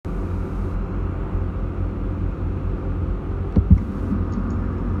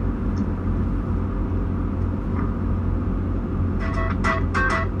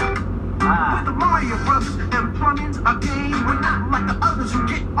brothers, and plumbing's a game. We're not like the others who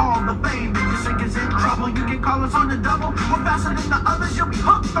get all the fame. If your sinker's in trouble, you can call us on the double. We're faster than the others, you'll be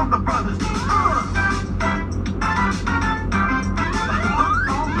hooked on the brothers.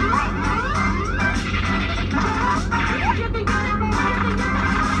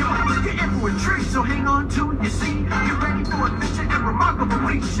 So hang on to your seat. Get ready for adventure and remarkable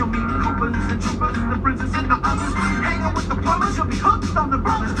feats. You'll meet Coopers and Troopers, the Princes and the others. Hang on with the plumbers, you'll be hooked on the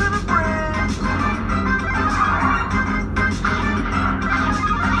brothers to the bridge.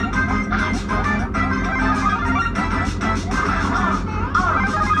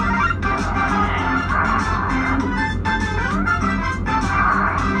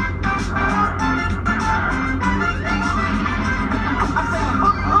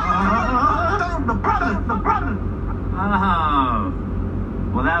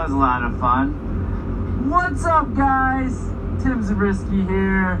 Well, that was a lot of fun. What's up, guys? Tim Zabriskie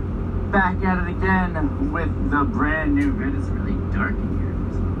here, back at it again with the brand new vid. It's really dark in here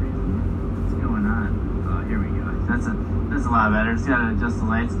for some reason. What's going on? Oh, here we go. That's a lot better. Just gotta adjust the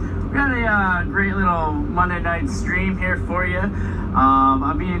lights. We got a great little Monday night stream here for you.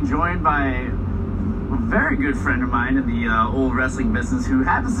 I'm being joined by a very good friend of mine in the old wrestling business who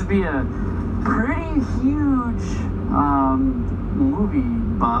happens to be a pretty huge movie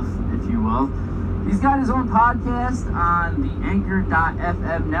buff, if you will. He's got his own podcast on the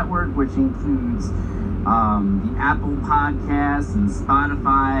Anchor.fm network, which includes the Apple Podcasts and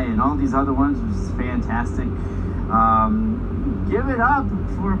Spotify and all these other ones, which is fantastic. Give it up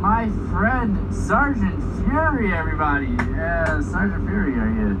for my friend Sergeant Fury, everybody. Yeah, Sergeant Fury, are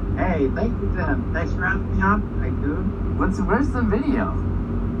you? Hey, thank you, Tim. Thanks for having me on. How you doing? Where's the video?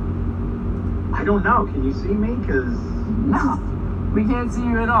 I don't know. Can you see me? Because no, we can't see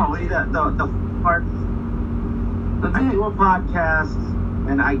you at all. See the part. I do a podcast,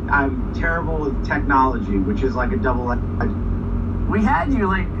 and I'm terrible with technology, which is like a double-edged. We had you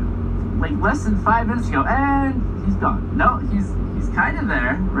like less than 5 minutes ago, and he's gone. No, he's kind of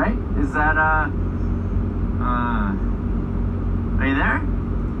there, right? Is that are you there,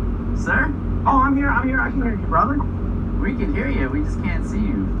 sir? Oh, I'm here. I can hear you, brother. We can hear you. We just can't see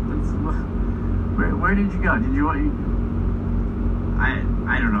you. Where did you go? Did you want?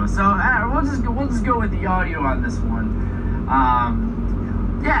 I don't know. So we'll just go with the audio on this one.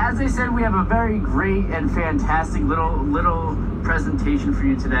 Yeah, as I said, we have a very great and fantastic little presentation for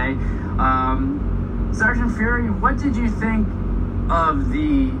you today. Sergeant Fury, what did you think of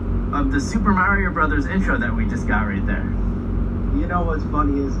the Super Mario Brothers intro that we just got right there? You know what's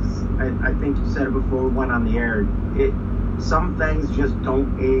funny is I think you said it before we went on the air. Some things just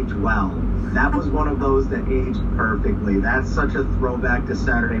don't age well. That was one of those that aged perfectly. That's such a throwback to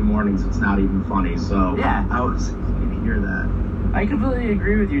Saturday mornings. It's not even funny. So yeah, I was happy to hear that. I completely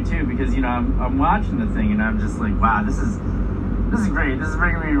agree with you too, because I'm watching the thing and I'm just like, wow, this is great. This is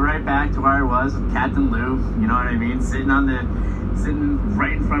bringing me right back to where I was with Captain Lou. You know what I mean? Sitting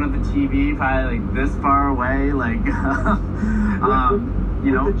right in front of the TV, probably like this far away, like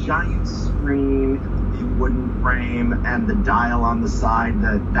with the giant screen, the wooden frame, and the dial on the side.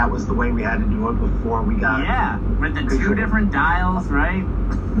 That was the way we had to do it before we got. Yeah, with the two different dials, right?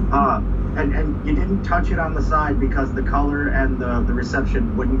 And you didn't touch it on the side because the color and the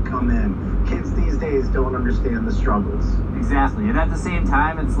reception wouldn't come in. Kids these days don't understand the struggles. Exactly, and at the same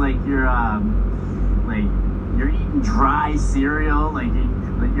time, it's like you're eating dry cereal. Like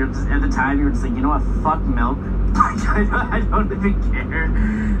you're just, at the time you were just like, you know what, fuck milk. I don't even care.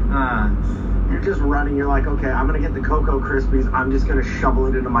 You're just running. You're like, okay, I'm gonna get the Cocoa Krispies. I'm just gonna shovel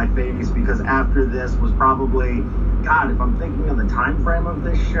it into my face because after this was probably, God, if I'm thinking of the time frame of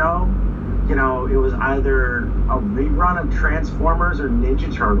this show, you know, it was either a rerun of Transformers or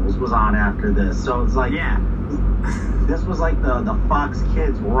Ninja Turtles was on after this. So it's like, yeah, this was like the Fox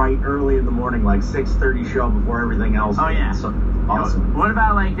Kids right early in the morning, like 6:30 show before everything else. Oh yeah, so awesome. What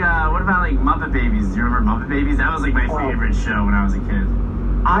about like Muppet Babies? Do you remember Muppet Babies? That was like my favorite show when I was a kid.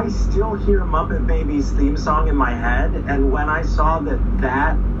 I still hear Muppet Babies theme song in my head, and when I saw that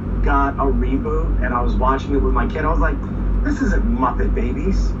got a reboot and I was watching it with my kid, I was like, this isn't Muppet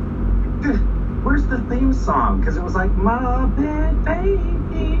Babies. Where's the theme song? Because it was like Muppet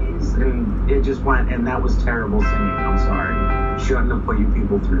Babies, and it just went, and that was terrible singing. I'm sorry, shouldn't have put you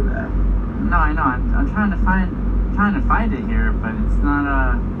people through that. No, I know. I'm trying to find it here, but it's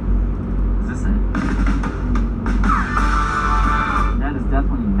not. Is this it? That is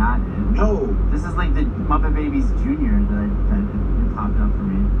definitely not it. No. This is like the Muppet Babies Junior that popped up for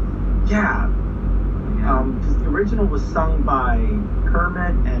me. Yeah. Because the original was sung by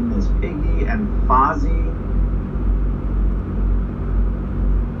Kermit and Miss Piggy and Fozzie.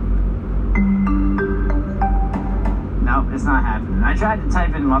 nope, it's not happening. I tried to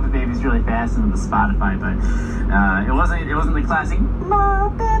type in Muppet Babies really fast into the Spotify, but it wasn't the classic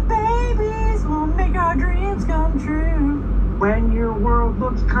Muppet Babies will make our dreams come true. When your world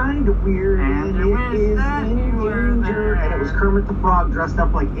looks kind of weird and it is in danger. And it was Kermit the Frog dressed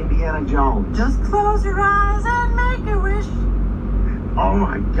up like Indiana Jones. Just close your eyes and make a wish. Oh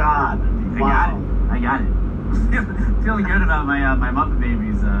my God! Wow. I got it. Feeling good about my my Muppet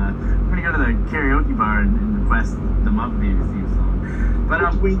Babies. I'm gonna go to the karaoke bar and request the Muppet Babies theme song.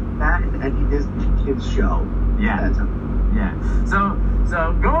 But between that and Eddie Disney Kids show. Yeah. Yeah.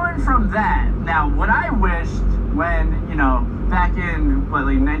 So going from that, now what I wished when, you know, back in what,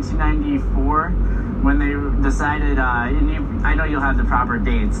 like 1994, when they decided, and I know you'll have the proper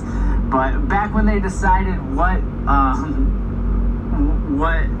dates, but back when they decided what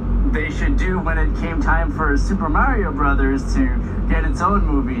they should do when it came time for Super Mario Brothers to get its own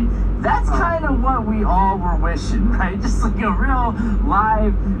movie, that's kind of what we all were wishing, right? Just like a real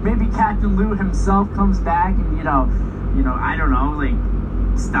live, maybe Captain Lou himself comes back and, you know, I don't know, like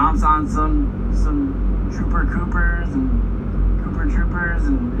stomps on some Trooper Coopers and Cooper Troopers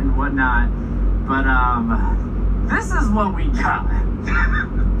and whatnot. But this is what we got.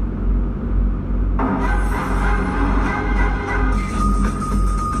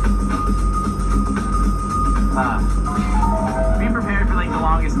 Be prepared for like the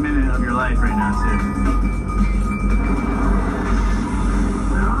longest minute of your life right now too.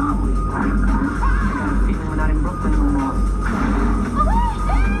 Where are we? I got a feeling we're not in Brooklyn no more.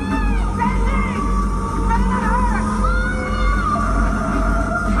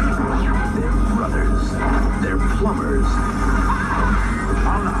 They're brothers. They're plumbers.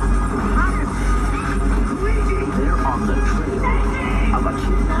 They're on the trail of a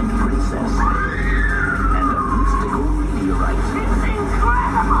kidnapped princess and a mystical meteorite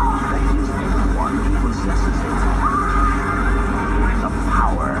that gives anyone who possesses it the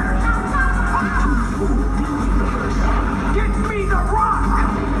power to rule the universe. Get me the rock!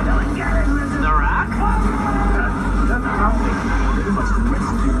 Don't get it, listen. The Rock? They must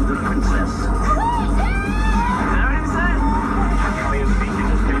rescue the princess. Is that what he said?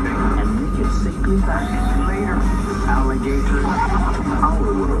 And make it safely back Later, alligator. to our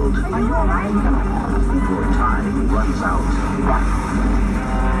world Are you alright? before time runs out.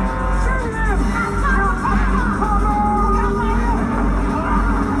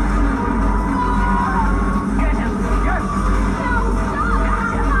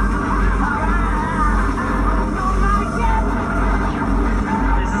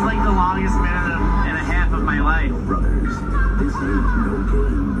 This is like the longest minute and a half of my life. Brothers, this ain't no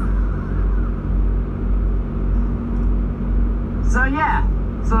game. So yeah,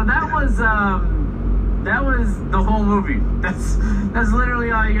 so that was the whole movie. That's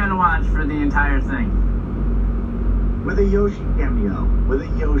literally all you gotta watch for the entire thing. With a Yoshi cameo.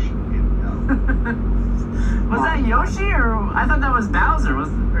 Was that Yoshi, or I thought that was Bowser? Or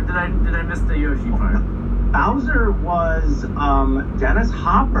did I miss the Yoshi part? Bowser was Dennis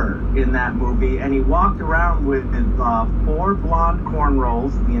Hopper in that movie, and he walked around with 4 blonde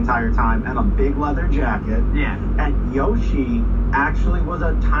cornrows the entire time and a big leather jacket. Yeah. And Yoshi actually was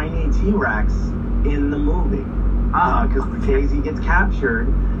a tiny T-Rex in the movie. Because Daisy gets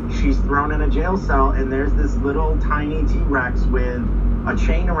captured, she's thrown in a jail cell, and there's this little tiny T-Rex with a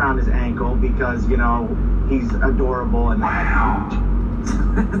chain around his ankle because, you know, he's adorable and huge.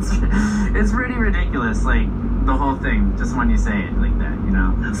 It's pretty ridiculous, like the whole thing, just when you say it like that, you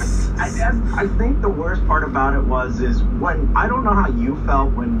know. I think the worst part about it is when, I don't know how you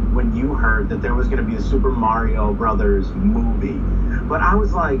felt when you heard that there was going to be a Super Mario Brothers movie, but I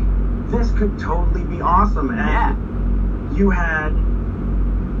was like, this could totally be awesome. And Yeah. you had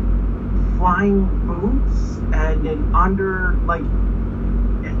flying boots and an under, like,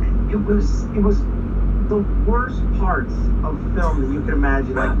 it was the worst parts of film that you can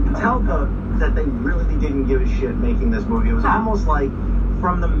imagine. Like, you could tell that they really didn't give a shit making this movie. It was almost like,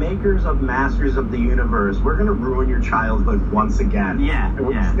 from the makers of Masters of the Universe, we're gonna ruin your childhood once again. Yeah, And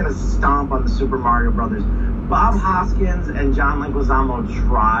we're yeah. just gonna stomp on the Super Mario Brothers. Bob Hoskins and John Leguizamo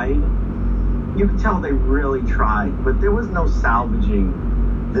tried. You could tell they really tried, but there was no salvaging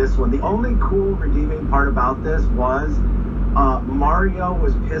this one. The only cool redeeming part about this was Mario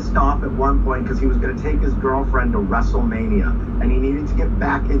was pissed off at one point because he was going to take his girlfriend to WrestleMania, and he needed to get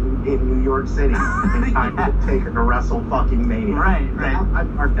back in New York City in time to take her to Wrestle-fucking-Mania. Right. That I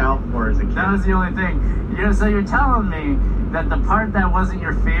marked out for as a kid. That was the only thing. You know, so you're telling me that the part that wasn't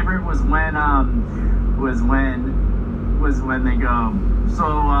your favorite was when they go. So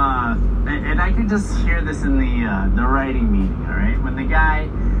and I could just hear this in the writing meeting. All right, when the guy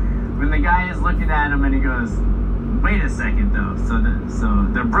is looking at him and he goes, Wait a second though. So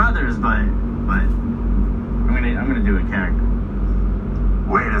they're brothers, but I'm gonna do a character.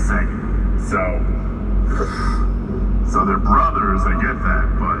 Wait a second. So they're brothers, I get that,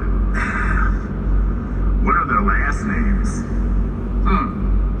 but what are their last names?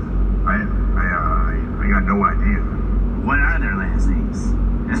 I got no idea. What are their last names?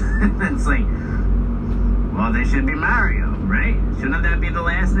 It's like, well, they should be Mario, right? Shouldn't that be the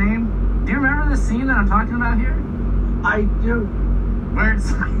last name? Do you remember the scene that I'm talking about here? I do. Where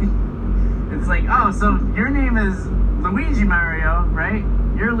it's like, oh, so your name is Luigi Mario, right?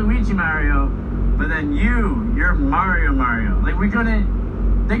 You're Luigi Mario, but then you're Mario. Like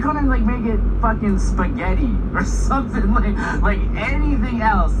they couldn't like make it fucking spaghetti or something like anything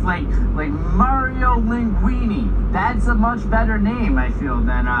else, like Mario Linguini. That's a much better name, I feel,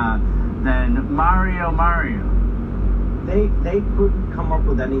 than Mario. They couldn't come up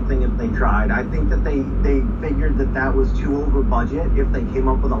with anything if they tried. I think that they figured that was too over budget if they came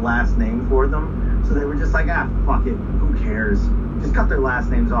up with a last name for them. So they were just like, fuck it, who cares? Just cut their last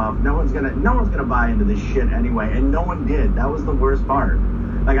names off. No one's gonna buy into this shit anyway, and no one did. That was the worst part.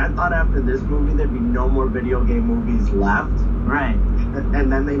 Like, I thought after this movie there'd be no more video game movies left. Right.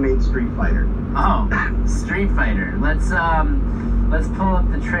 And then they made Street Fighter. Oh, Street Fighter. Let's pull up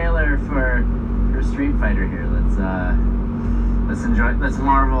the trailer for Street Fighter here. Let's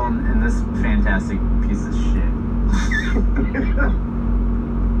marvel in this fantastic piece of shit.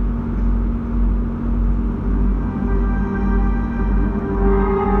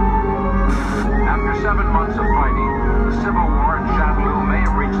 After 7 months of fighting, the civil war in Shanliu may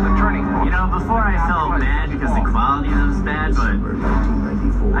have reached the turning point. You know, before I felt bad because the quality of it was bad, but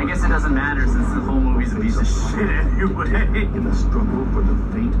I guess it doesn't matter since the whole movie's a piece of shit anyway. In the struggle for the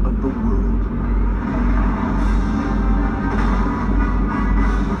fate of the world.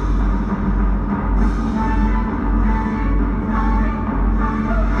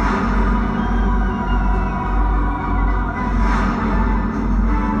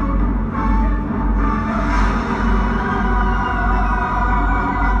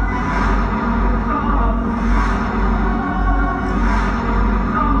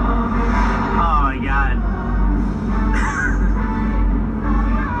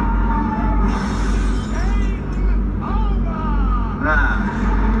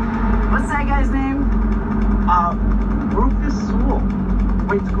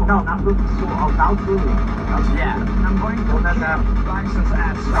 No, not Rufus Sewell. Oh, Val Julian. Yeah. I'm going to go that license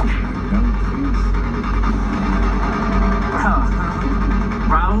ass.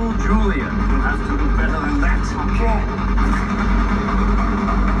 Raul Julia. You have to do better than that. Okay.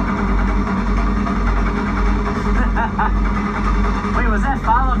 Wait, was that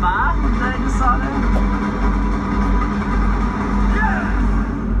Falaba that I just saw there? Yeah!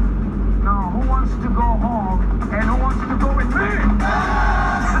 Now, who wants to go home and who wants to go with me?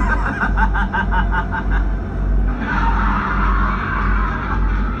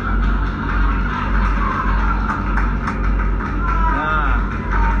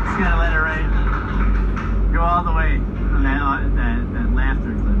 Just gotta let it right go all the way on that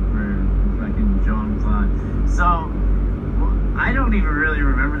laughter clip for fucking Jean-Claude. So I don't even really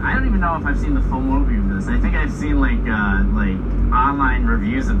remember. I don't even know if I've seen the full movie of this. I think I've seen like online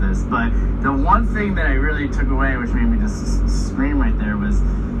reviews of this. But the one thing that I really took away, which made me just scream right there, was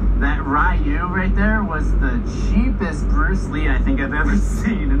that Ryu right there was the cheapest Bruce Lee I think I've ever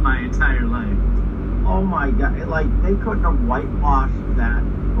seen in my entire life. Oh my god! Like, they couldn't have whitewashed that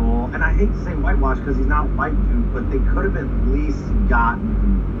role. And I hate to say whitewash because he's not white dude, but they could have at least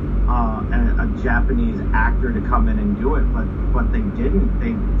gotten a Japanese actor to come in and do it, but they didn't.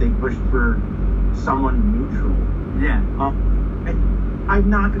 They pushed for someone neutral. Yeah. And I'm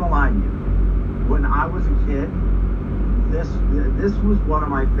not gonna lie to you. When I was a kid, this was one of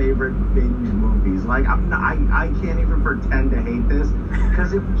my favorite binge movies. Like, I can't even pretend to hate this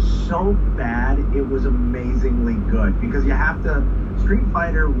because it was so bad. It was amazingly good because you have to. Street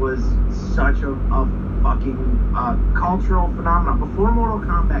Fighter was such a fucking cultural phenomenon. Before Mortal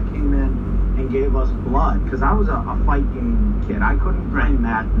Kombat came in and gave us blood, because I was a fight game kid. I couldn't play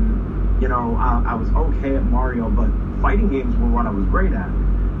Madden. You know, I was okay at Mario, but fighting games were what I was great at.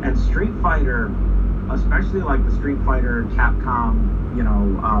 And Street Fighter, especially like the Street Fighter Capcom, you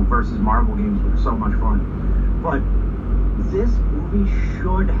know, versus Marvel games were so much fun. But this movie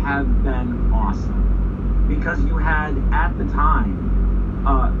should have been awesome because you had, at the time,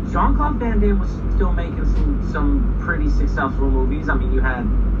 Jean-Claude Van Damme was still making some pretty successful movies. I mean, you had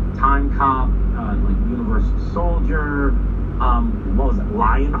Time Cop, like Universal Soldier, what was it,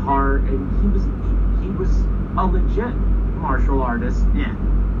 Lionheart, and he was a legit martial artist,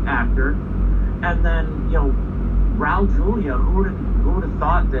 actor. And then, you know, Raul Julia, who would have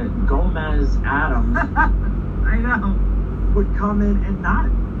thought that Gomez Adams I know. would come in and not.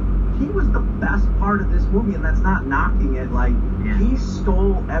 He was the best part of this movie, and that's not knocking it. Like, Yeah. he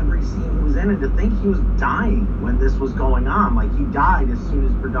stole every scene he was in, and to think he was dying when this was going on. Like, he died as soon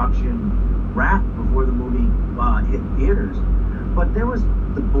as production wrapped before the movie hit theaters. But there was,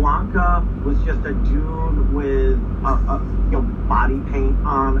 the Blanca was just a dude with body paint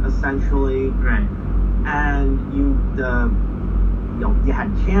on, essentially. Right. And you had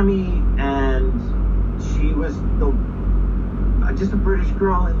Cammy, and she was just a British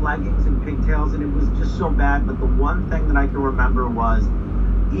girl in leggings and pigtails, and it was just so bad. But the one thing that I can remember was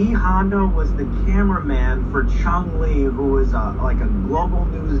E. Honda was the cameraman for Chung Lee, who was like a Global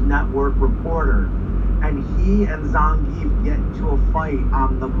News Network reporter, and he and Zangief get into a fight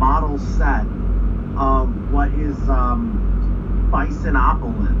on the model set of what is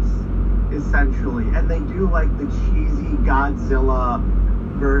Bisonopolis, essentially, and they do like the cheesy Godzilla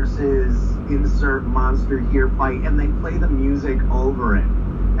versus insert monster here fight, and they play the music over it,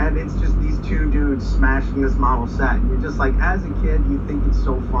 and it's just these two dudes smashing this model set, and you're just like, as a kid, you think it's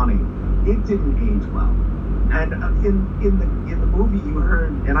so funny. It didn't age well, and in the movie, you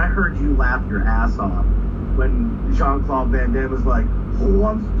heard, and I heard you laugh your ass off when Jean-Claude Van Damme was like, "Who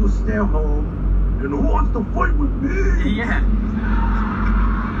wants to stay home and who wants to fight with me?" Yeah.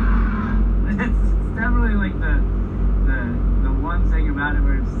 It's definitely like the one thing about it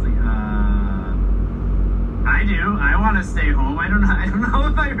where it's like, I want to stay home. I don't know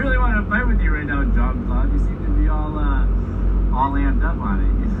if I really want to fight with you right now, Jean-Claude. You seem to be all amped up on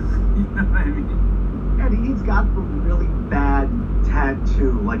it. You know what I mean? And he's got the really bad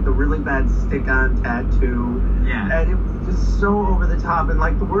tattoo, like the really bad stick-on tattoo. Yeah. And it was just so over the top. And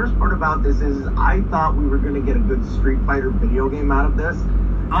like the worst part about this is I thought we were going to get a good Street Fighter video game out of this.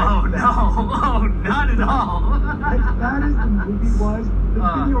 Oh, no. Oh, not at all. As bad as the movie was, the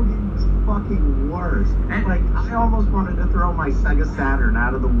video game was fucking worse. Like, I almost wanted to throw my Sega Saturn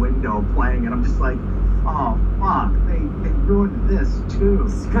out of the window playing it. I'm just like, oh, fuck. They ruined this, too.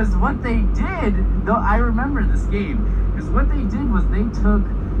 Because what they did, though, I remember this game, because what they did was they took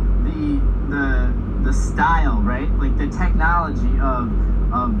the style, right? Like, the technology of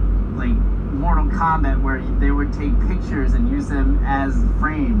like, Mortal Kombat, where they would take pictures and use them as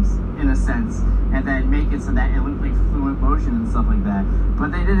frames, in a sense, and then make it so that it looked like fluent motion and stuff like that.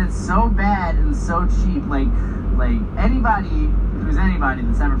 But they did it so bad and so cheap. Like anybody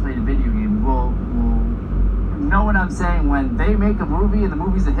that's ever played a video game will know what I'm saying. When they make a movie and the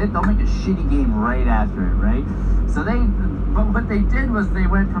movie's a hit, they'll make a shitty game right after it, right? So but what they did was they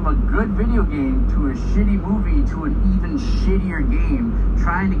went from a good video game to a shitty movie to an even shittier game,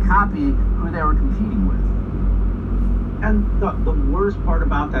 trying to copy who they were competing with. And the worst part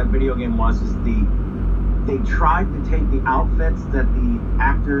about that video game was they tried to take the outfits that the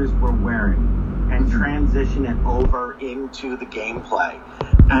actors were wearing and transition it over into the gameplay.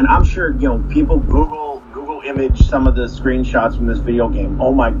 And I'm sure, people Google image some of the screenshots from this video game.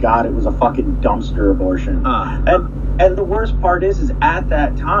 Oh my God, it was a fucking dumpster abortion. And the worst part is at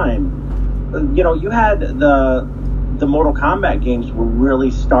that time, you had the Mortal Kombat games were really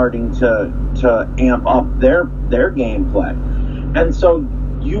starting to amp up their gameplay. And so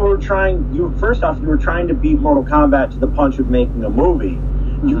you were trying to beat Mortal Kombat to the punch of making a movie.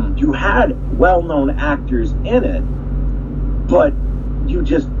 Mm-hmm. You had well-known actors in it, but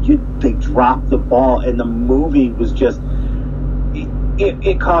they dropped the ball, and the movie was just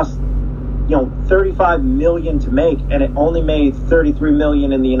it cost $35 million to make, and it only made $33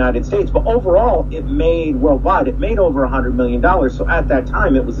 million in the United States. But overall, it made worldwide. It made over $100 million. So at that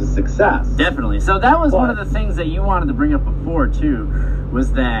time, it was a success. Definitely. So that was one of the things that you wanted to bring up before too,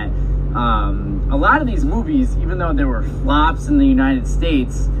 was that a lot of these movies, even though there were flops in the United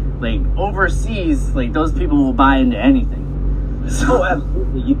States, like overseas, like those people will buy into anything. So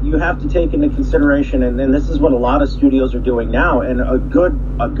absolutely, you have to take into consideration, and this is what a lot of studios are doing now. And a good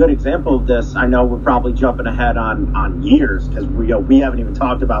example of this, I know we're probably jumping ahead on years because we haven't even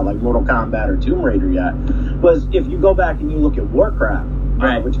talked about like Mortal Kombat or Tomb Raider yet. Was if you go back and you look at Warcraft,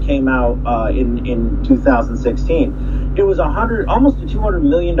 right, which came out in 2016, it was almost a $200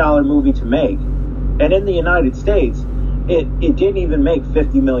 million movie to make, and in the United States, it didn't even make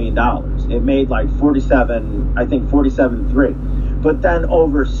 $50 million. It made like 47.3. But then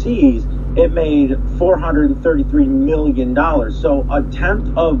overseas, it made $433 million. So a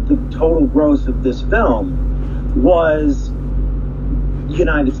tenth of the total gross of this film was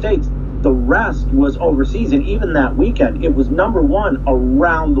United States. The rest was overseas. And even that weekend, it was number one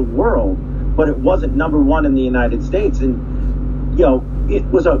around the world, but it wasn't number one in the United States. And, it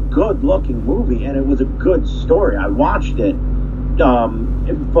was a good looking movie and it was a good story. I watched it,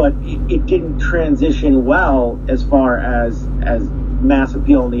 but it didn't transition well as far as mass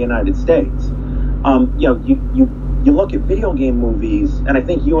appeal in the United States. You look at video game movies, and I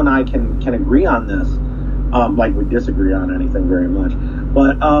think you and I can agree on this. Like we disagree on anything very much,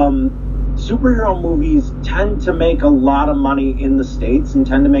 but superhero movies tend to make a lot of money in the States and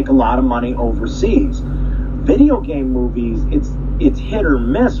tend to make a lot of money overseas. Video game movies, it's hit or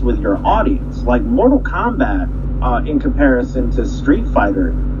miss with your audience. Like Mortal Kombat, in comparison to Street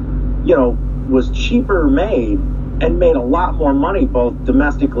Fighter, was cheaper made and made a lot more money both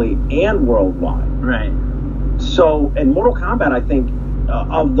domestically and worldwide. Right. So, and Mortal Kombat, I think,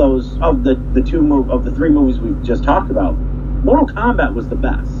 of the three movies we've just talked about, Mortal Kombat was the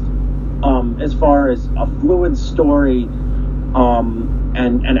best. As far as a fluid story,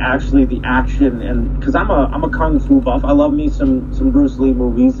 and actually the action, and because I'm a kung fu buff, I love me some Bruce Lee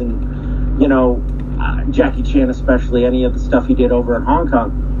movies, and Jackie Chan especially, any of the stuff he did over in Hong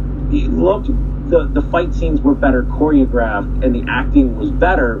Kong. The fight scenes were better choreographed and the acting was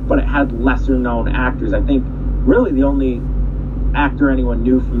better, but it had lesser known actors. I think really the only actor anyone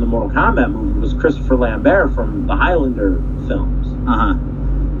knew from the Mortal Kombat movie was Christopher Lambert from the Highlander films.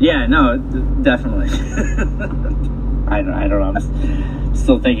 Yeah, no, definitely. I don't know. I'm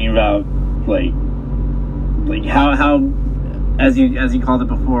still thinking about like how as you called it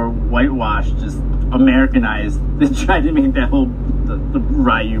before, whitewashed, just Americanized. They tried to make that whole the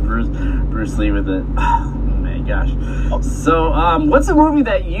Ryu Bruce Lee with it. Oh my gosh. So what's a movie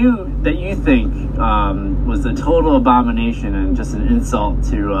that you think was a total abomination and just an insult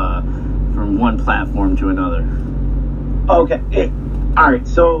to from one platform to another? Okay. All right,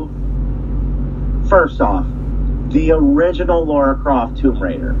 so first off, the original Lara Croft Tomb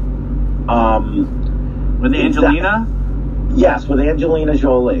Raider. With Angelina? Yes, with Angelina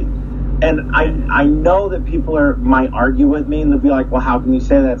Jolie. And I know that people might argue with me and they'll be like, well, how can you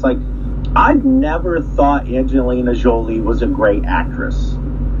say that? It's like, I've never thought Angelina Jolie was a great actress.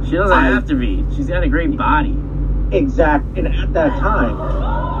 She doesn't have to be. She's got a great body. Exactly. And at that time,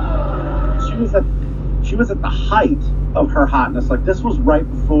 she was at the height of her hotness. Like, this was right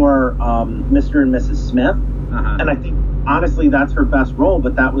before Mr. and Mrs. Smith. And I think, honestly, that's her best role,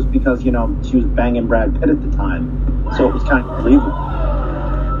 but that was because, she was banging Brad Pitt at the time. So it was kind of believable.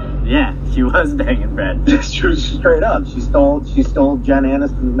 Yeah, she was banging Brad Pitt. Straight up. She stole Jen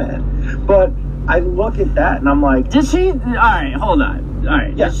Aniston's man. But I look at that and I'm like... Did she... Alright, hold on.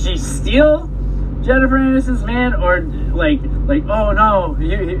 Alright, yeah. Did she steal Jennifer Aniston's man, or like, oh no,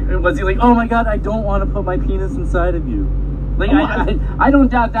 was he like, oh my god, I don't want to put my penis inside of you? Like, I don't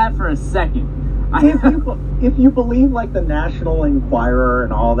doubt that for a second. If you believe like the National Enquirer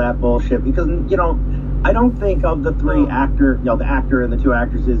and all that bullshit, because I don't think of the three the actor and the two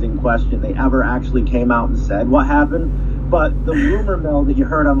actresses in question, they ever actually came out and said what happened. But the rumor mill that you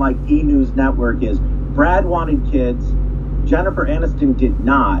heard on like E! News Network is Brad wanted kids, Jennifer Aniston did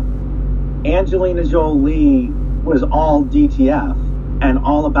not. Angelina Jolie was all DTF and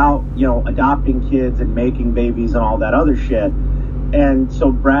all about, adopting kids and making babies and all that other shit. And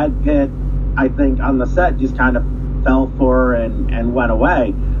so Brad Pitt, I think, on the set just kind of fell for her and went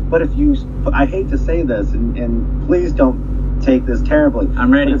away. But I hate to say this, and please don't take this terribly.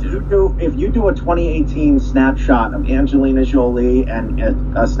 I'm ready to. If you do a 2018 snapshot of Angelina Jolie and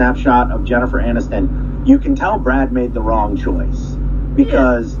a snapshot of Jennifer Aniston, you can tell Brad made the wrong choice.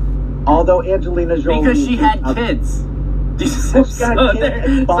 Because... although Angelina Jolie... Because she had kids. So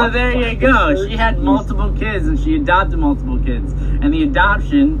there you go. She had multiple kids and she adopted multiple kids. And the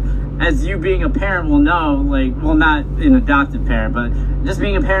adoption, as you being a parent will know, not an adopted parent, but just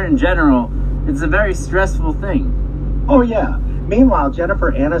being a parent in general, it's a very stressful thing. Oh, yeah. Meanwhile,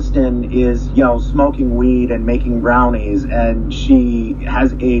 Jennifer Aniston is, smoking weed and making brownies, and she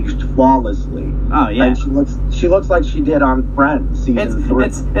has aged flawlessly. Oh, yeah. And she looks like she did on Friends season 3.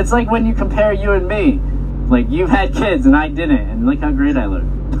 It's like when you compare you and me. Like, you've had kids and I didn't, and look how great I look.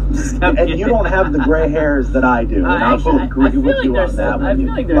 And you don't have the gray hairs that I do, and I will agree with you on that one. I feel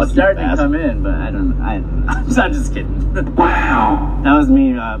like they're starting to come in, but I don't know. I'm just kidding. Wow. That was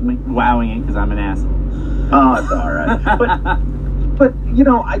me wowing it because I'm an asshole. Oh, it's all right. But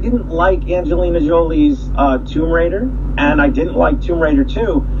I didn't like Angelina Jolie's Tomb Raider, and I didn't like Tomb Raider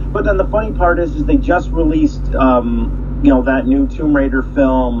 2. But then the funny part is they just released, that new Tomb Raider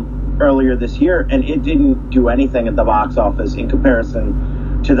film earlier this year, and it didn't do anything at the box office in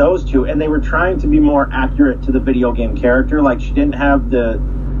comparison to those two. And they were trying to be more accurate to the video game character. Like, she didn't have the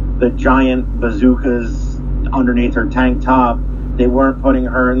giant bazookas underneath her tank top. They weren't putting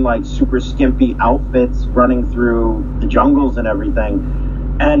her in like super skimpy outfits running through the jungles and everything.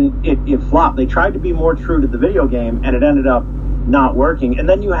 and it flopped. They tried to be more true to the video game, and it ended up not working. And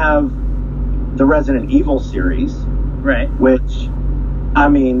then you have the Resident Evil series, right? Which, I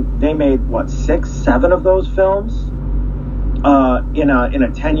mean, they made what 6, 7 of those films in a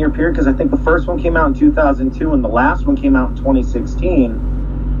 10-year period, because I think the first one came out in 2002 and the last one came out in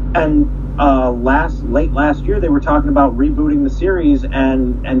 2016. And late last year they were talking about rebooting the series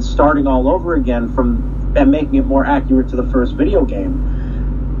and starting all over again and making it more accurate to the first video game.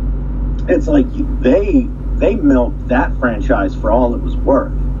 It's like they milked that franchise for all it was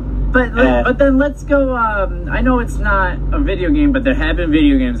worth. But then let's go. I know it's not a video game, but there have been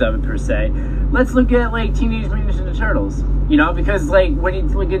video games of it per se. Let's look at like Teenage Mutant Ninja Turtles. You know, because like when you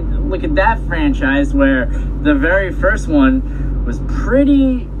look at that franchise, where the very first one was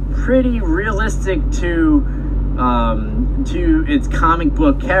pretty realistic to its comic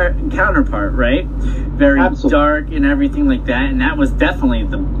book counterpart, right? Very Absolutely. Dark and everything like that, and that was definitely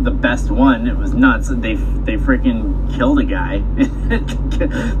the best one. It was nuts. They freaking killed a guy.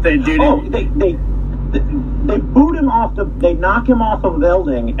 They boot him off they knock him off a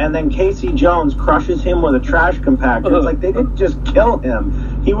building, and then Casey Jones crushes him with a trash compactor. It's like they didn't just kill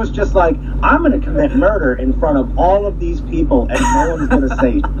him. He was just like, I'm going to commit murder in front of all of these people, and no one's going to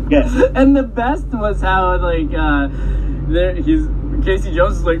say shit. And the best was how Casey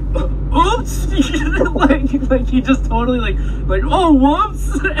Jones is like, oops, like he just totally like oh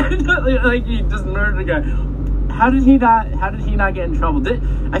whoops, and like he just murdered a guy. How did he not get in trouble?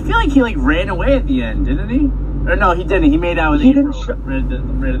 I feel like he like ran away at the end, didn't he? Or no, he didn't. He made out with April right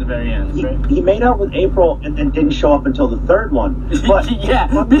at the very end. He made out with April and didn't show up until the third one. But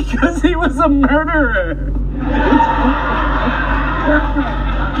yeah, because he was a murderer.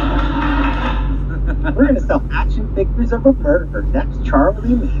 We're gonna sell action figures of a murderer next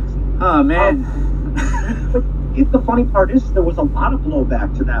Charlie Manson. Oh man. The funny part is there was a lot of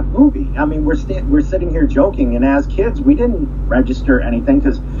blowback to that movie. I mean, we're sitting here joking, and as kids, we didn't register anything,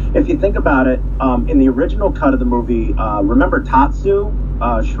 because if you think about it, in the original cut of the movie, remember Tatsu,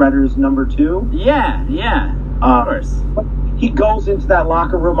 Shredder's number 2? Yeah, of course. He goes into that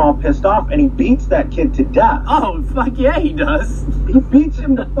locker room all pissed off, and he beats that kid to death. Oh, fuck yeah, he does. He beats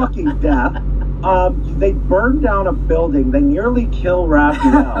him to fucking death. They burn down a building. They nearly kill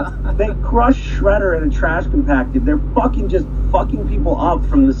Raphael. They crush Shredder in a trash compactor. They're fucking people up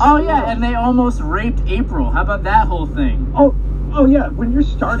from the... Oh, yeah, and they almost raped April. How about that whole thing? Oh yeah, when you're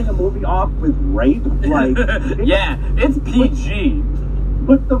starting a movie off with rape, like... yeah, it's PG.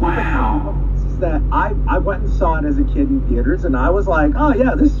 But the is that I went and saw it as a kid in theaters, and I was like, oh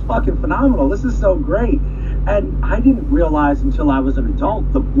yeah, this is fucking phenomenal. This is so great. And I didn't realize until I was an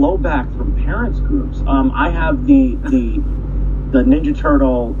adult the blowback from parents groups. I have the Ninja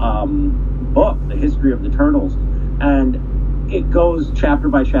Turtle book, The History of the Turtles, and it goes chapter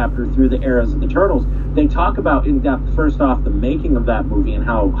by chapter through the eras of the Turtles. They talk about in depth, first off, the making of that movie and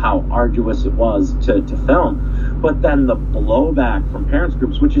how arduous it was to film, but then the blowback from parents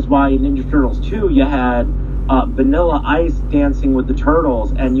groups, which is why in Ninja Turtles 2 you had Vanilla Ice dancing with the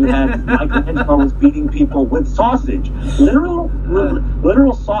turtles, and you had Michelangelo was beating people with sausage, literal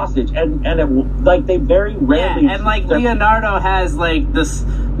sausage, and it like they very rarely. Yeah, and like Leonardo has like the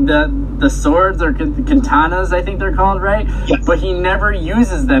swords or katanas, I think they're called, right? Yes. But he never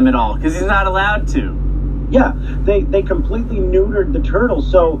uses them at all because he's not allowed to. Yeah, they completely neutered the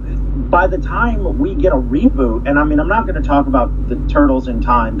turtles. So by the time we get a reboot, and I mean I'm not going to talk about the Turtles in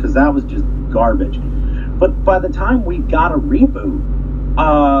Time because that was just garbage. But by the time we got a reboot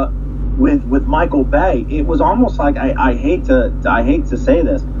with Michael Bay, it was almost like I hate to say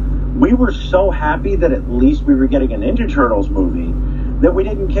this, we were so happy that at least we were getting a Ninja Turtles movie that we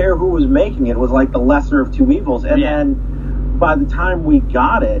didn't care who was making it. It was like the lesser of two evils. And then by the time we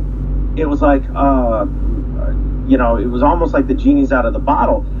got it, it was like it was almost like the genie's out of the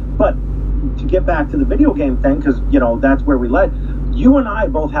bottle. But to get back to the video game thing, because that's where we led. You and I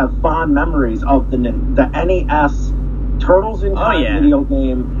both have fond memories of the NES Turtles in Time video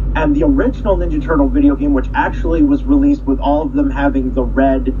game and the original Ninja Turtle video game, which actually was released with all of them having the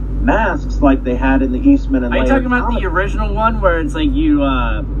red masks like they had in the Eastman and Laird. Are you talking about the original one where it's like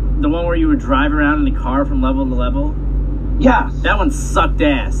the one where you would drive around in the car from level to level? Yes. That one sucked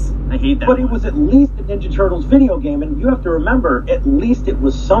ass. I hate that. But it was at least a Ninja Turtles video game, and you have to remember, at least it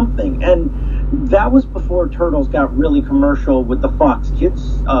was something. And that was before Turtles got really commercial with the Fox Kids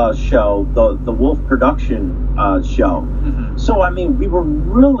show, the Wolf production show. Mm-hmm. So, I mean, we were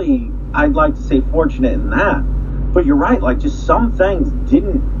really, I'd like to say, fortunate in that. But you're right, like, just some things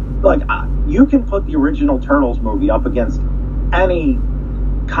didn't, like, you can put the original Turtles movie up against any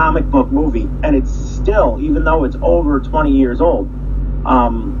comic book movie, and it's still, even though it's over 20 years old,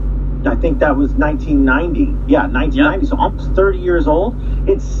 I think that was 1990. Yeah, 1990. So almost 30 years old.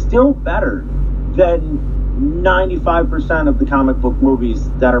 It's still better than 95% of the comic book movies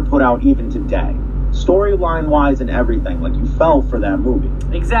that are put out even today. Storyline wise and everything. Like, you fell for that movie.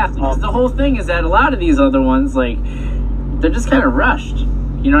 Exactly. Because the whole thing is that a lot of these other ones, like, they're just kind of rushed.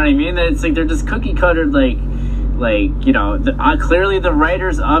 You know what I mean? It's like they're just cookie cuttered, like you know, clearly the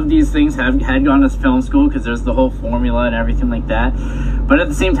writers of these things had gone to film school, because there's the whole formula and everything like that. But at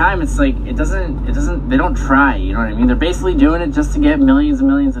the same time, it's like they don't try. You know what I mean? They're basically doing it just to get millions and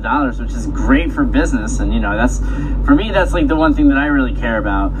millions of dollars, which is great for business. And, you know, for me, that's like the one thing that I really care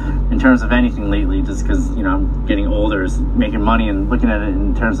about in terms of anything lately, just because, you know, I'm getting older, is making money and looking at it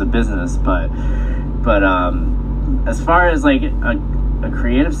in terms of business. But as far as like a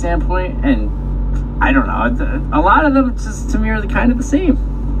creative standpoint, and I don't know, a lot of them just to me are kind of the same.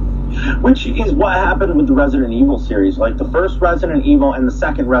 Which is what happened with the Resident Evil series. Like, the first Resident Evil and the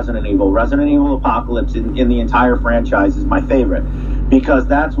second Resident Evil Apocalypse in the entire franchise is my favorite, because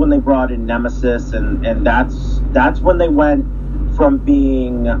that's when they brought in Nemesis, and that's when they went from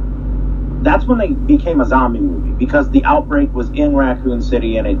being, that's when they became a zombie movie, because the outbreak was in Raccoon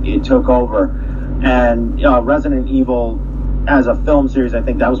City and it took over. And Resident Evil as a film series, I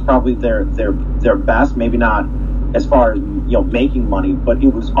think that was probably their best, maybe not as far as, you know, making money, but it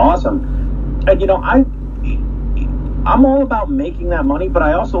was awesome. And, you know, I'm all about making that money, but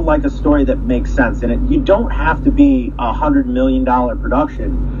I also like a story that makes sense. And you don't have to be $100 million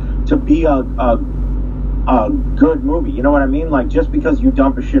production to be a good movie. You know what I mean? Like, just because you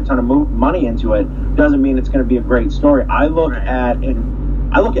dump a shit ton of money into it doesn't mean it's going to be a great story. I look at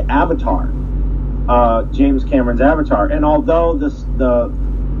Avatar, James Cameron's Avatar, and although the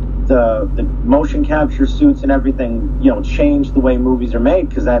motion capture suits and everything, you know, change the way movies are made,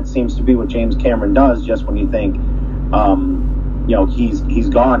 because that seems to be what James Cameron does. Just when you think, you know, he's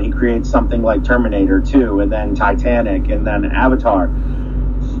gone, he creates something like Terminator 2, and then Titanic, and then Avatar.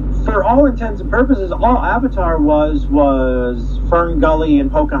 For all intents and purposes, all Avatar was Fern Gully and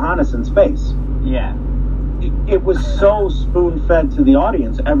Pocahontas in space. Yeah. It was so spoon-fed to the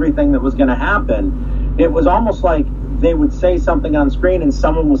audience, everything that was going to happen. It was almost like they would say something on screen and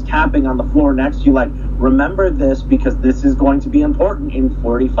someone was tapping on the floor next to you, like, remember this, because this is going to be important in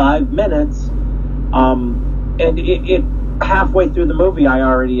 45 minutes. And it halfway through the movie, I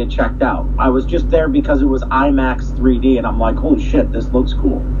already had checked out. I was just there because it was IMAX 3D, and I'm like, holy shit, this looks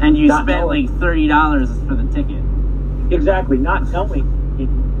cool. And you spent like $30 for the ticket. Exactly, not knowing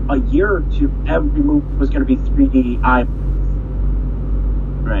in a year or two every movie was going to be 3D IMAX.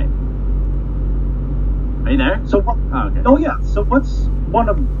 Right. Are you there? So what? Oh, okay. Oh yeah. So what's one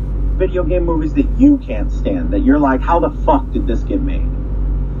of video game movies that you can't stand, that you're like, how the fuck did this get made?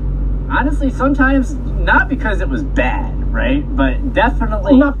 Honestly, sometimes not because it was bad, right? But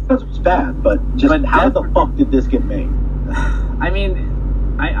definitely, well, not because it was bad, but just how the fuck did this get made? I mean,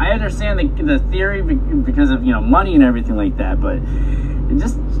 I understand the theory because of, you know, money and everything like that, but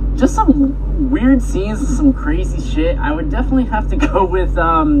just some weird scenes and some crazy shit. I would definitely have to go with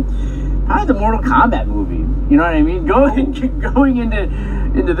probably the Mortal Kombat movie. You know what I mean? Going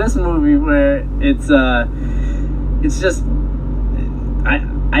into this movie where it's just,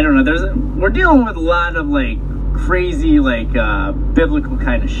 I don't know. We're dealing with a lot of like crazy, like biblical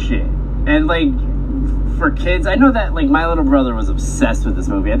kind of shit, and like for kids, I know that like my little brother was obsessed with this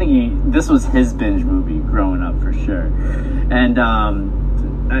movie. I think this was his binge movie growing up for sure, and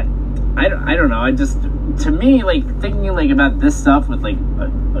I don't know. I just, to me, like thinking like about this stuff with like a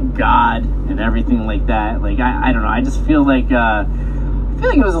god and everything like that, like I don't know. I just feel like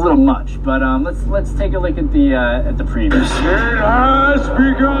it was a little much, but let's take a look at the preview. It has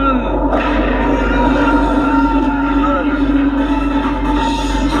begun.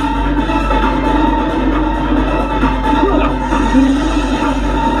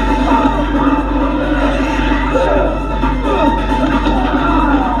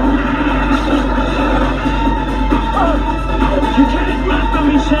 You can't run from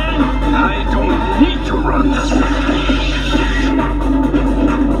me, Sam. I don't need to run.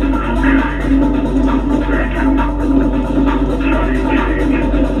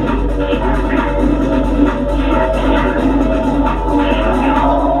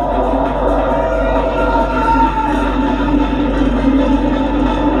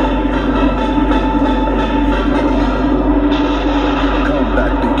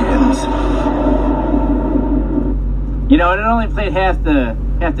 Combat begins. You know, it only played half the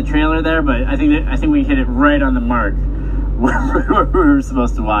trailer there, but I think we hit it right on the mark where we were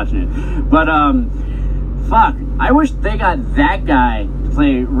supposed to watch it. But fuck, I wish they got that guy to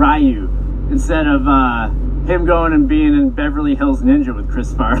play Ryu instead of him going and being in Beverly Hills Ninja with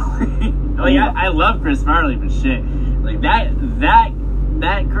Chris Farley. Like, I love Chris Farley, but shit, like that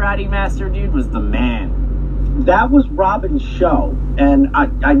Karate Master dude was the man. That was Robin's show, and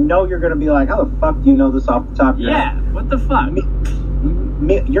I know you're going to be like, how the fuck do you know this off the top of your head? Yeah, what the fuck?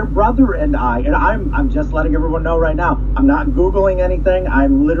 Your brother and I'm just letting everyone know right now, I'm not Googling anything,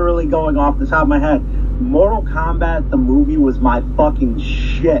 I'm literally going off the top of my head. Mortal Kombat, the movie, was my fucking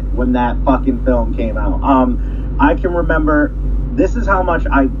shit when that fucking film came out. I can remember, this is how much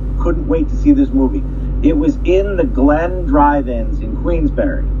I couldn't wait to see this movie. It was in the Glen Drive-Ins in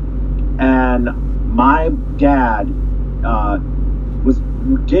Queensbury, and my dad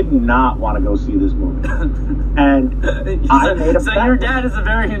did not want to go see this movie, and I made a so bet. your dad is a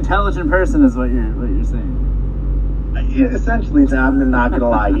very intelligent person, is what you're saying. Essentially, I'm not gonna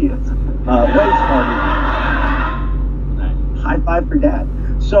lie, he is way smarter. High five for Dad.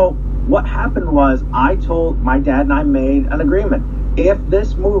 So what happened was, I told my dad and I made an agreement. If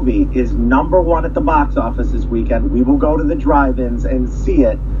this movie is #1 at the box office this weekend, we will go to the drive-ins and see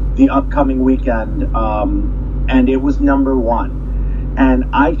it the upcoming weekend. And it was #1. And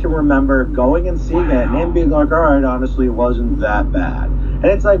I can remember going and seeing it and him being like, all right, honestly, it wasn't that bad. And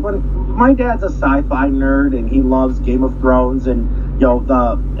it's like, when my dad's a sci-fi nerd and he loves Game of Thrones and, you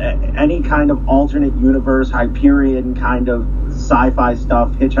know, any kind of alternate universe, Hyperion kind of sci-fi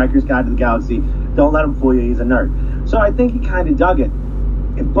stuff, Hitchhiker's Guide to the Galaxy, don't let him fool you, he's a nerd. So I think he kind of dug it.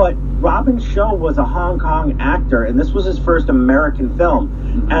 But Robin Show was a Hong Kong actor, and this was his first American film.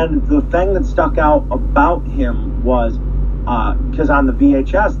 Mm-hmm. And the thing that stuck out about him was, because on the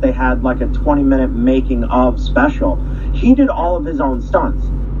VHS they had like a 20-minute making of special. He did all of his own stunts.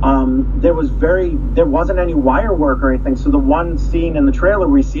 There wasn't any wire work or anything. So the one scene in the trailer where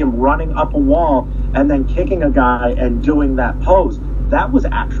we see him running up a wall and then kicking a guy and doing that pose, that was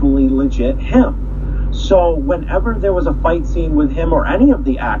actually legit him. So whenever there was a fight scene with him or any of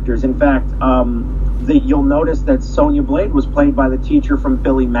the actors, in fact, you'll notice that Sonya Blade was played by the teacher from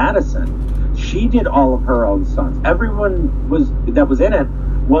Billy Madison. She did all of her own stunts. Everyone that was in it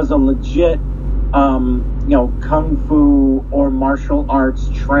was a legit, kung fu or martial arts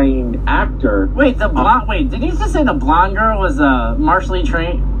trained actor. Wait, did you just say the blonde girl was martial arts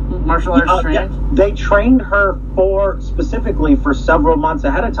trained? Yeah, they trained her specifically for several months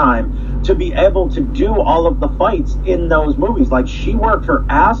ahead of time to be able to do all of the fights in those movies. Like, she worked her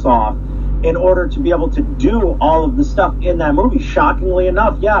ass off in order to be able to do all of the stuff in that movie. Shockingly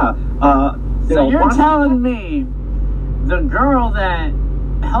enough, yeah. So you're telling me the girl that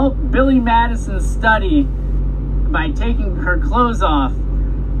helped Billy Madison study by taking her clothes off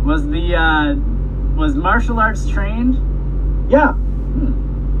was martial arts trained? Yeah.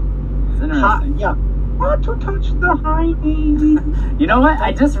 It's interesting. Yeah. Want to touch the high baby. You know what?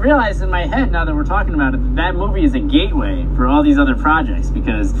 I just realized in my head, now that we're talking about it, that movie is a gateway for all these other projects,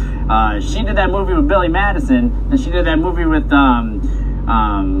 because she did that movie with Billy Madison, and she did that movie with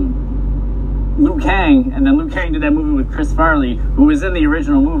Liu Kang, and then Liu Kang did that movie with Chris Farley, who was in the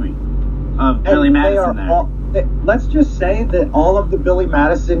original movie of Billy Madison there. Let's just say that all of the Billy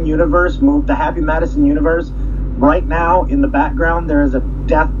Madison universe the Happy Madison universe, right now in the background there is a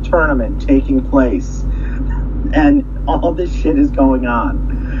death tournament taking place, and all this shit is going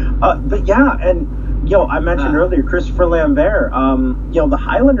on. But yeah, and I mentioned earlier Christopher Lambert. The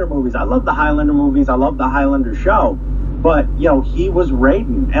Highlander movies. I love the Highlander movies. I love the Highlander show. But he was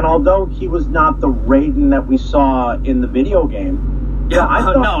Raiden, and although he was not the Raiden that we saw in the video game,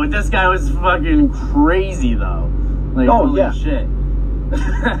 no, this guy was fucking crazy though. Like, holy shit,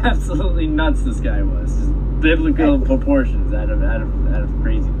 absolutely nuts. This guy was just biblical proportions out of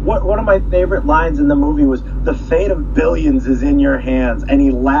crazy. One of my favorite lines in the movie was, "The fate of billions is in your hands," and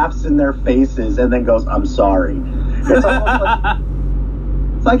he laughs in their faces and then goes, "I'm sorry." It's almost like,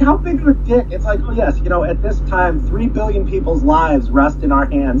 it's like, how big of a dick? It's like, oh yes, at this time, 3 billion people's lives rest in our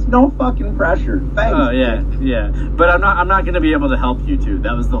hands. No fucking pressure. Thanks. Oh yeah, yeah. But I'm not gonna be able to help you two.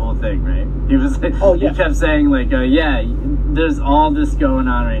 That was the whole thing, right? He was. He kept saying like, there's all this going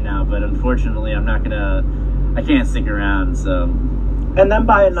on right now, but unfortunately, I can't stick around. So. And then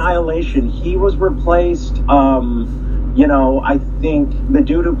by Annihilation, he was replaced. I think the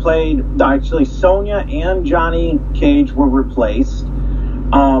dude who played Sonya and Johnny Cage were replaced.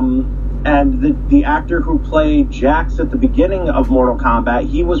 And the actor who played Jax at the beginning of Mortal Kombat,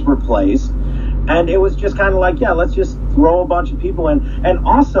 he was replaced. And it was just kind of like, let's just throw a bunch of people in. And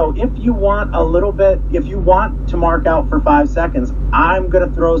also, if you want to mark out for 5 seconds, I'm going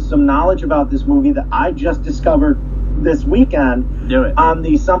to throw some knowledge about this movie that I just discovered this weekend. Do it. On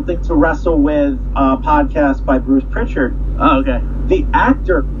the Something to Wrestle With podcast by Bruce Pritchard. Oh, okay. The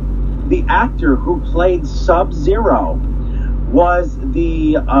actor the actor who played Sub-Zero was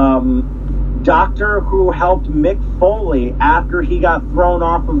the doctor who helped Mick Foley after he got thrown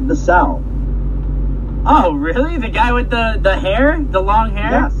off of the cell. Oh, really? The guy with the hair? The long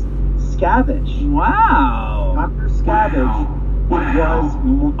hair? Yes. Scavenge. Wow. Dr. Scavenge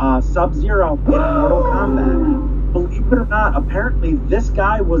was Sub-Zero in Mortal Kombat. Believe it or not, apparently this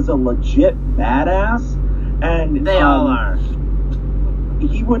guy was a legit badass. And they all are.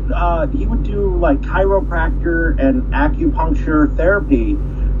 He would do like chiropractor and acupuncture therapy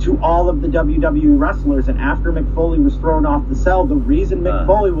to all of the WWE wrestlers, and after Mick Foley was thrown off the cell, the reason Mick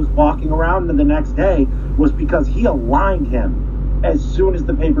Foley was walking around the next day was because he aligned him as soon as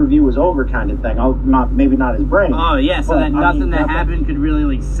the pay-per-view was over, kind of thing. Maybe not his brain. Oh yeah, so that nothing that happened could really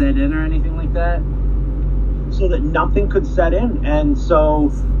like set in or anything like that. So that nothing could set in, and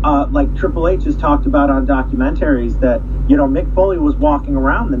so like Triple H has talked about on documentaries that Mick Foley was walking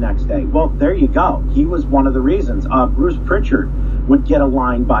around the next day. Well, there you go. He was one of the reasons. Bruce Pritchard would get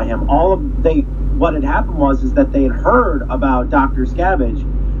aligned by him. What had happened was that they had heard about Dr. Scavenge.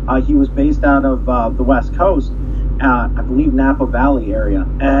 He was based out of the West Coast, I believe Napa Valley area,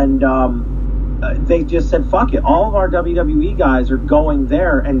 and they just said, fuck it. All of our WWE guys are going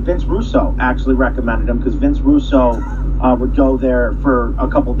there, and Vince Russo actually recommended him because Vince Russo would go there for a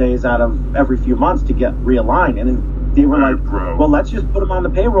couple days out of every few months to get realigned, and then they were like, well, let's just put him on the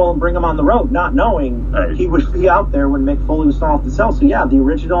payroll and bring him on the road, not knowing he would be out there when Mick Foley was thrown off the cell. So yeah, the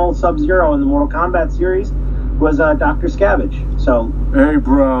original Sub-Zero in the Mortal Kombat series was Dr. Scavenge. So, hey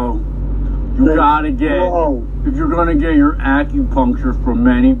bro, you gotta get, if you're gonna get your acupuncture from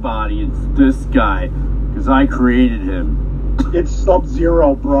anybody, it's this guy, because I created him. It's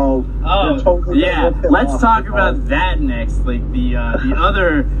Sub-Zero, bro. Oh, totally yeah. Let's talk about that next. Like the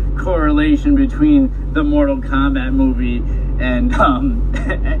other correlation between the Mortal Kombat movie and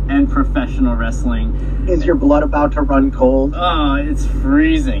professional wrestling. Is your blood about to run cold? Oh, it's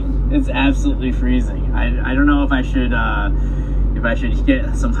freezing. It's absolutely freezing. I don't know if I should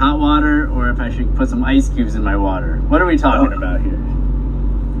get some hot water or if I should put some ice cubes in my water. What are we talking about here?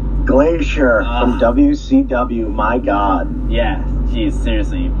 Glacier from WCW, my God. Yeah, geez,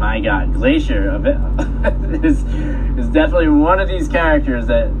 seriously, my God. Glacier is definitely one of these characters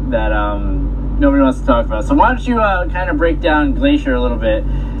that nobody wants to talk about. So why don't you kind of break down Glacier a little bit?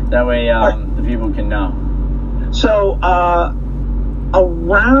 That way the people can know. So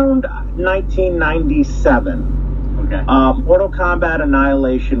around 1997, okay. Mortal Kombat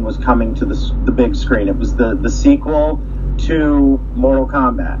Annihilation was coming to the big screen. It was the sequel to Mortal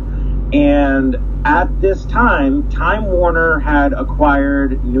Kombat. And at this time, Time Warner had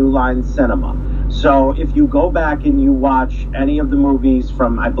acquired New Line Cinema. So if you go back and you watch any of the movies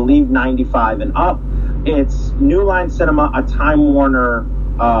from, I believe, 95 and up, it's New Line Cinema, a Time Warner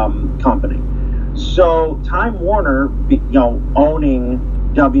company. So Time Warner, owning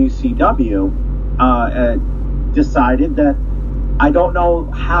WCW, decided that, I don't know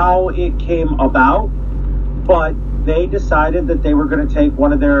how it came about, but they decided that they were going to take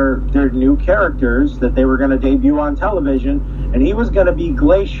one of their new characters that they were going to debut on television, and he was going to be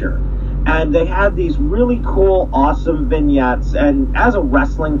Glacier. And they had these really cool, awesome vignettes. And as a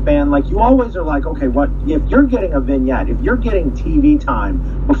wrestling fan, like, you always are like, okay, what if you're getting a vignette, if you're getting TV time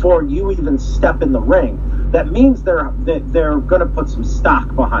before you even step in the ring, that means they're going to put some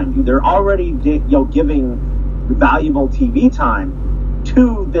stock behind you. They're already giving valuable TV time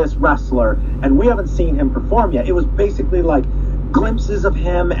to this wrestler, and we haven't seen him perform yet. It was basically like glimpses of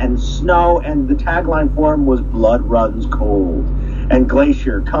him and snow, and the tagline for him was "Blood Runs Cold" and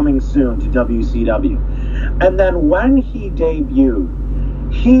Glacier coming soon to WCW. And then when he debuted,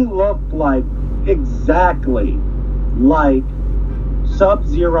 he looked like exactly like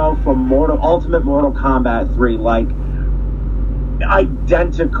Sub-Zero from Ultimate Mortal Kombat 3, like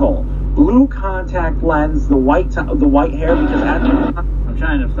identical. Blue contact lens, the white hair, because I'm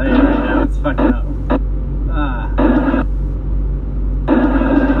trying to play it right now. It's fucking up.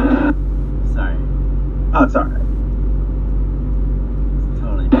 Sorry. Oh, it's alright. It's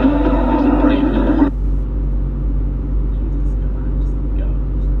totally.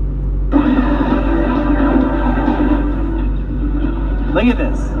 Look at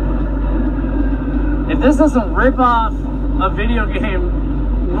this. If this doesn't rip off a video game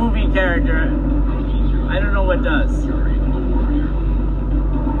movie character, I don't know what does.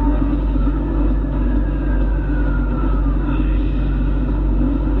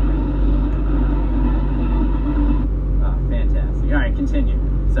 Oh, fantastic. Alright, continue.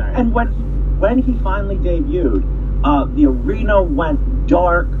 Sorry. And when he finally debuted, the arena went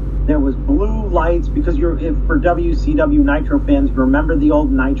dark. There was blue lights because for WCW Nitro fans, you remember the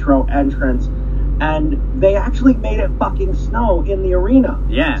old Nitro entrance, and they actually made it fucking snow in the arena.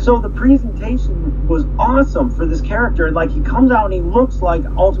 Yeah. So the presentation was awesome for this character. Like, he comes out and he looks like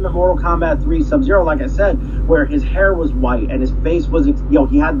Ultimate Mortal Kombat 3 Sub-Zero, like I said, where his hair was white and his face was,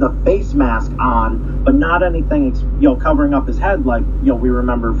 he had the face mask on, but not anything, covering up his head like, we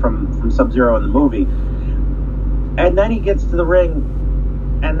remember from Sub-Zero in the movie. And then he gets to the ring,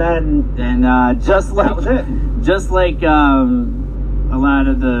 and then just like a lot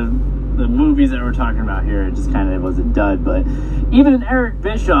of the movies that we're talking about here, it just kind of was a dud. But even Eric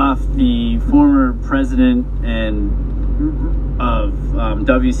Bischoff, the former president of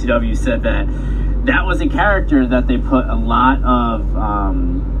WCW, said that was a character that they put a lot of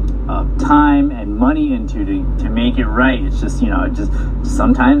time and money into to make it right. It's just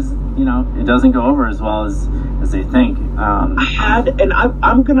sometimes it doesn't go over as well as they think. I'm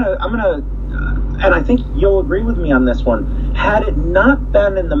gonna and I think you'll agree with me on this one. Had it not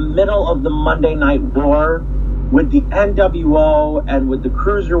been in the middle of the Monday Night War with the NWO and with the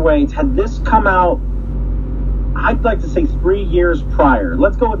Cruiserweights, had this come out, I'd like to say 3 years prior.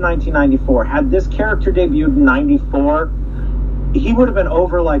 Let's go with 1994. Had this character debuted in 94, he would have been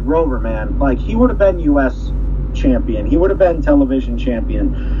over like Rover, man. Like, he would have been U.S. champion. He would have been television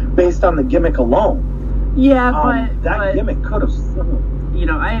champion based on the gimmick alone. Yeah, but gimmick could have.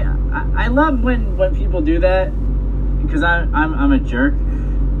 I love when people do that, because I'm a jerk,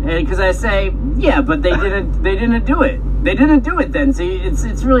 and because I say, yeah, but they didn't do it. They didn't do it then. See,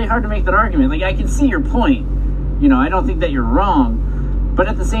 it's really hard to make that argument. Like, I can see your point. I don't think that you're wrong, but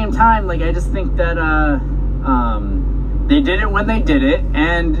at the same time, like, I just think that they did it when they did it,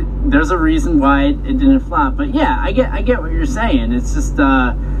 and there's a reason why it didn't flop. But yeah, I get what you're saying. It's just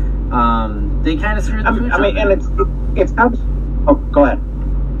they kind of screwed the pooch. And it's not. Oh, go ahead.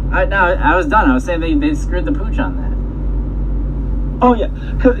 No, I was done. I was saying they screwed the pooch on that. Oh yeah,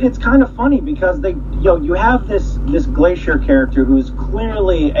 because it's kind of funny because you have this Glacier character who's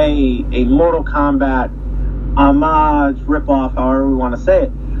clearly a Mortal Kombat homage, ripoff, however we want to say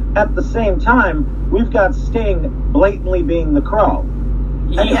it. At the same time, we've got Sting blatantly being the Crow,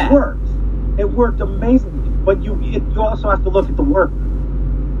 and it worked. It worked amazingly. But you also have to look at the work.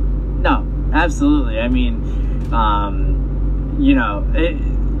 No, absolutely. I mean,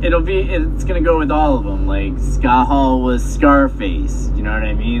 it's gonna go with all of them. Like, Scott Hall was Scarface. You know what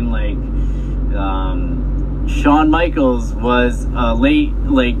I mean? Like, Shawn Michaels was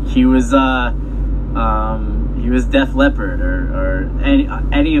he was Def Leppard or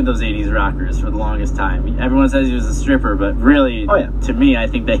any of those 80s rockers for the longest time. Everyone says he was a stripper, but really, to me, I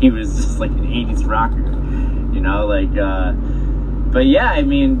think that he was just like an 80s rocker. But yeah, I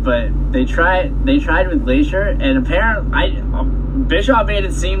mean, but they tried with Glacier, and apparently, Bischoff made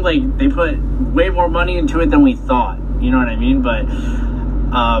it seem like they put way more money into it than we thought. You know what I mean? But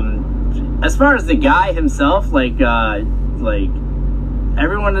as far as the guy himself, everyone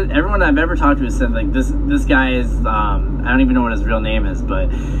I've ever talked to has said, like, this guy is I don't even know what his real name is, but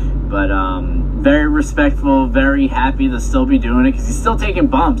very respectful, very happy to still be doing it, because he's still taking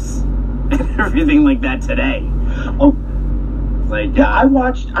bumps and everything like that today. Oh, like, yeah, I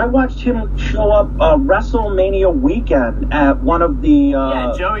watched him show up WrestleMania weekend at one of the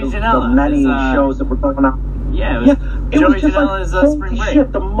Joey Janela, the many shows that were going on. Yeah, Joey Janela's Spring Break.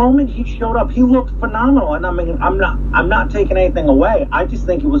 Shit, the moment he showed up, he looked phenomenal. And I mean, I'm not taking anything away. I just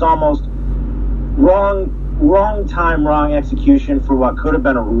think it was almost wrong time, wrong execution for what could have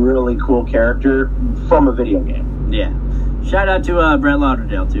been a really cool character from a video game. Yeah. Shout out to Brett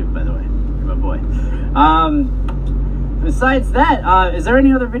Lauderdale too, by the way. You're my boy. Besides that, is there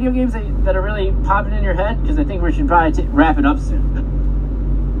any other video games that are really popping in your head? Because I think we should probably wrap it up soon.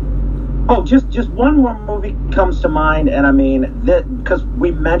 Oh, just one more movie comes to mind, and I mean, because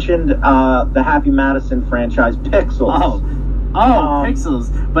we mentioned the Happy Madison franchise, Pixels. Pixels.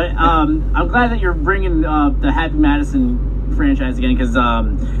 But I'm glad that you're bringing the Happy Madison franchise again, because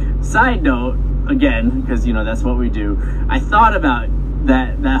side note, again, because, that's what we do, I thought about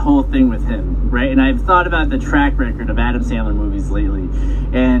that whole thing with him, right? And I've thought about the track record of Adam Sandler movies lately,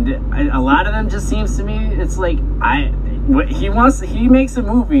 and a lot of them just seems to me, it's like, he makes a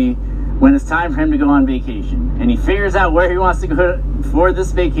movie when it's time for him to go on vacation, and he figures out where he wants to go for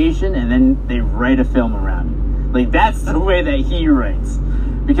this vacation, and then they write a film around it. Like, that's the way that he writes.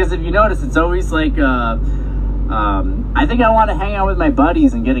 Because if you notice, it's always like, I think I want to hang out with my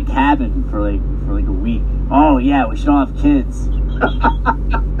buddies and get a cabin for like a week. Oh yeah, we should all have kids.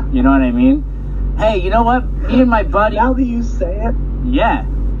 You know what I mean? Hey, you know what? Me and my buddy. Now that you say it. Yeah.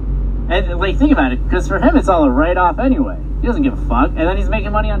 And, like, think about it, because for him, it's all a write-off anyway. He doesn't give a fuck, and then he's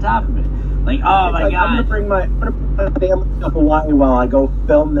making money on top of it. Like, oh It's my like, god. I'm gonna bring my family to Hawaii while I go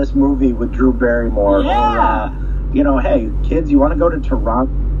film this movie with Drew Barrymore. Yeah. Or, you know, hey, kids, you want to go to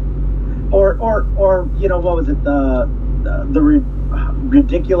Toronto? Or you know, what was it? The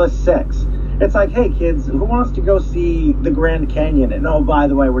Ridiculous Six. It's like, hey, kids, who wants to go see the Grand Canyon? And, oh, by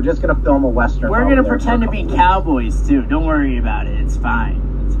the way, we're just going to film a Western. We're going to pretend to be cowboys, too. Don't worry about it. It's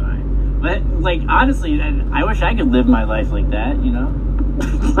fine. It's fine. But, like, honestly, I wish I could live my life like that, you know?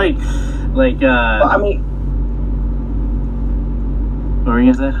 Well, I mean... What were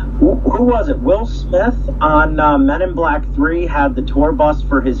you going to say? Who was it? Will Smith on Men in Black 3 had the tour bus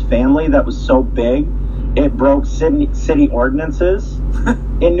for his family that was so big, it broke city ordinances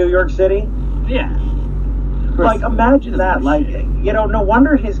in New York City. Yeah. Like, imagine that. Like, you know, no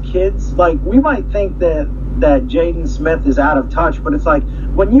wonder his kids, like, we might think that Jaden Smith is out of touch, but it's like,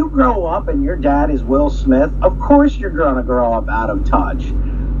 when you grow up and your dad is Will Smith, of course you're going to grow up out of touch.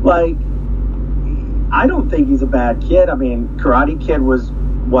 Like, I don't think he's a bad kid. I mean, Karate Kid was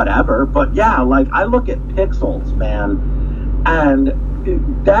whatever, but yeah, like, I look at Pixels, man, and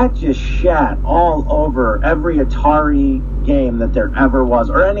that just shat all over every Atari game that there ever was,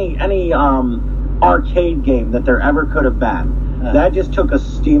 or any arcade game that there ever could have been. That just took a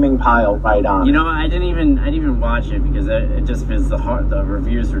steaming pile right on. You know, I didn't even watch it because it just feels the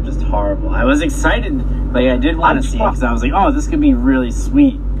reviews were just horrible. I was excited, like I did want to see it because I was like, oh, this could be really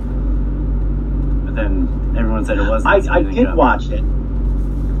sweet. But then everyone said it wasn't. I did watch it.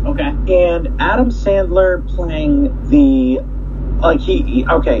 Okay. And Adam Sandler playing the, like,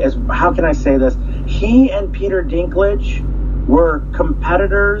 how can I say this? He and Peter Dinklage were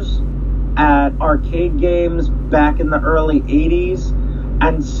competitors at arcade games back in the early 80s,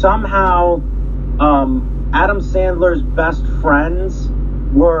 and somehow Adam Sandler's best friends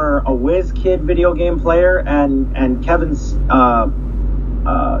were a WizKid video game player and Kevin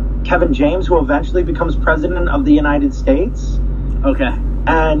James, who eventually becomes president of the United States. Okay.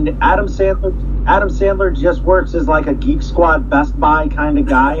 And Adam Sandler just works as like a Geek Squad Best Buy kind of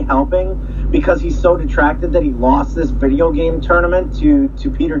guy helping, because he's so detracted that he lost this video game tournament to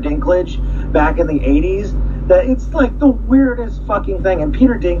Peter Dinklage back in the 80s, that it's like the weirdest fucking thing. And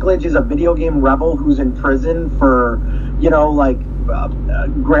Peter Dinklage is a video game rebel who's in prison for, you know, like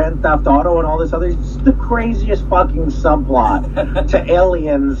Grand Theft Auto and all this other. It's the craziest fucking subplot to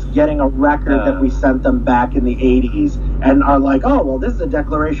aliens getting a record that we sent them back in the 80s and are like, oh, well, this is a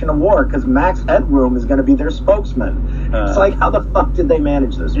declaration of war because Max Headroom is going to be their spokesman. It's like, how the fuck did they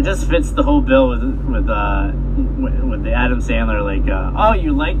manage this? It just fits the whole bill with the Adam Sandler, like, oh,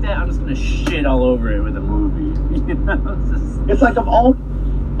 you like that? I'm just going to shit all over it with a movie. You know? It's like, of all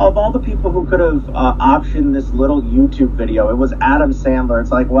the people who could have optioned this little YouTube video, it was Adam Sandler.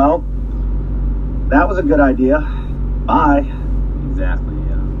 It's like, well, that was a good idea. Bye. Exactly,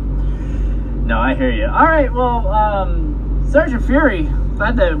 yeah. No, I hear you. All right, well, Sergeant Fury,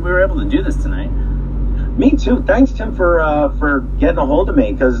 glad that we were able to do this tonight. Me too. Thanks, Tim, for getting a hold of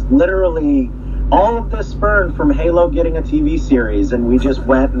me, because literally all of this spurned from Halo getting a TV series, and we just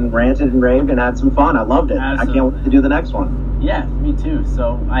went and ranted and raved and had some fun. I loved it. Absolutely. I can't wait to do the next one. Yeah, me too.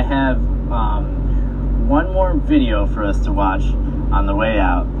 So I have one more video for us to watch on the way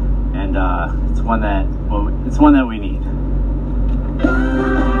out, and it's one that we need.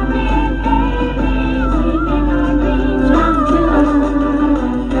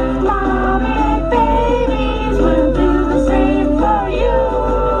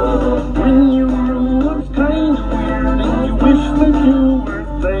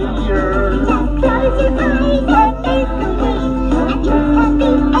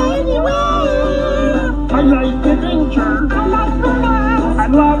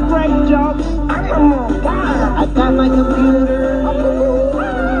 I got my computer. I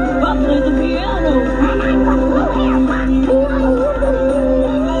play the piano.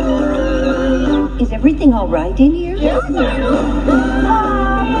 Is everything all right in here? Yes, ma'am.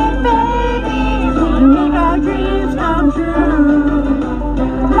 Make our dreams come true.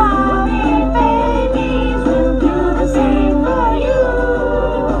 Mommy, babies will do the same for you.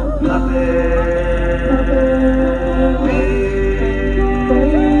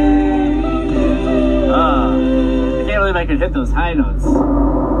 I could hit those high notes.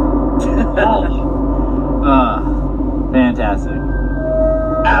 Fantastic.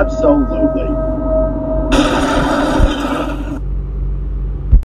 Absolutely.